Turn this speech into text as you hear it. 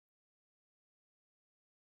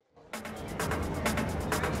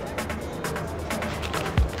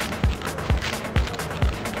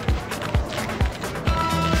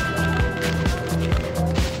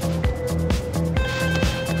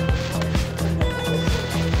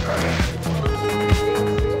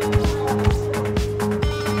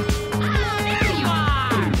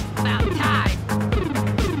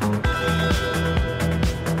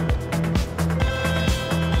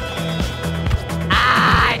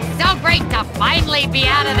great to finally be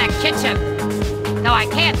out of the kitchen. Though I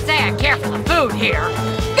can't say I care for the food here.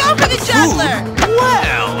 Go for the juggler!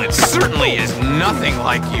 Well, it certainly is nothing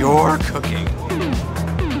like your cooking.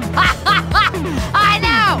 I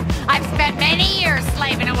know! I've spent many years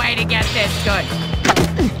slaving away to get this good.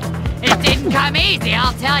 It didn't come easy,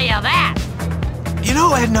 I'll tell you that. You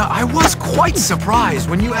know, Edna, I was quite surprised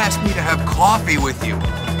when you asked me to have coffee with you.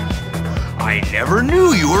 I never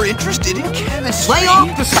knew you were interested in chemistry. Lay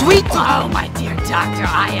off the sweet... Oh, my dear doctor,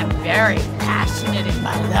 I am very passionate in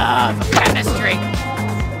my love of chemistry.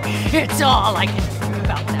 It's all I can think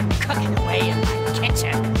about when I'm cooking away in my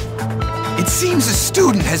kitchen. It seems a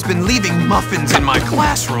student has been leaving muffins in my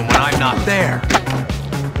classroom when I'm not there.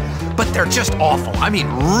 But they're just awful. I mean,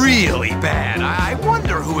 really bad. I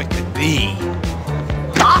wonder who it could be.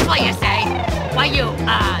 Awful, you say? Well,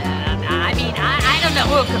 I don't know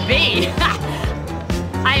who it could be.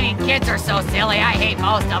 I mean, kids are so silly. I hate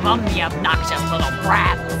most of them, the obnoxious little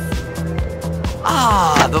brats.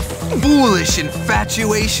 Ah, the foolish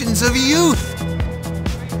infatuations of youth.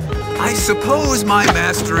 I suppose my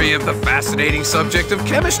mastery of the fascinating subject of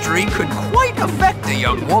chemistry could quite affect a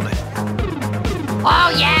young woman.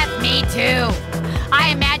 Oh, yes, me too.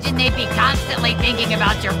 I imagine they'd be constantly thinking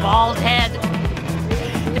about your bald head.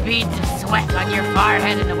 The beads of sweat on your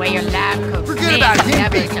forehead and the way your lab cooks Forget about him,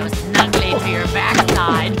 ever baby. so snugly to your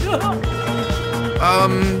backside.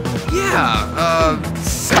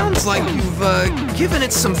 Sounds like you've, given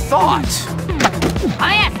it some thought. Oh,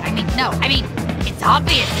 yes, it's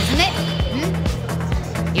obvious, isn't it?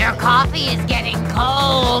 Hmm? Your coffee is getting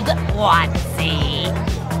cold, Watsy.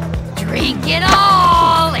 Drink it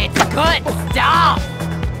all, it's good stuff.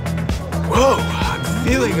 Whoa, I'm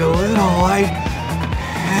feeling a little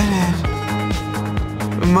light-headed.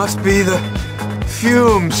 It must be the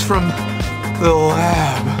fumes from the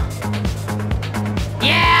lab.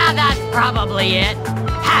 Yeah, that's probably it.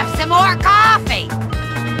 Have some more coffee.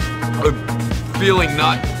 I'm feeling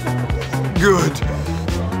not good.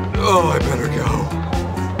 Oh, I better go.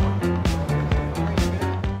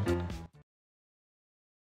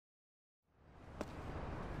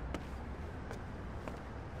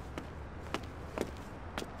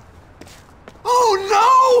 Oh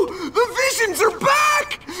no! The visions are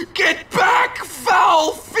back! Get back,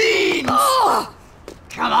 foul fiends! Oh,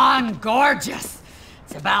 come on, gorgeous.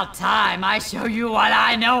 It's about time I show you what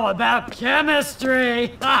I know about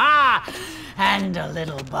chemistry. And a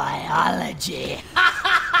little biology.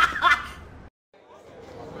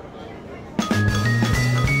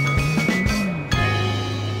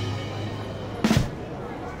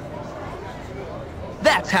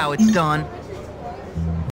 That's how it's done.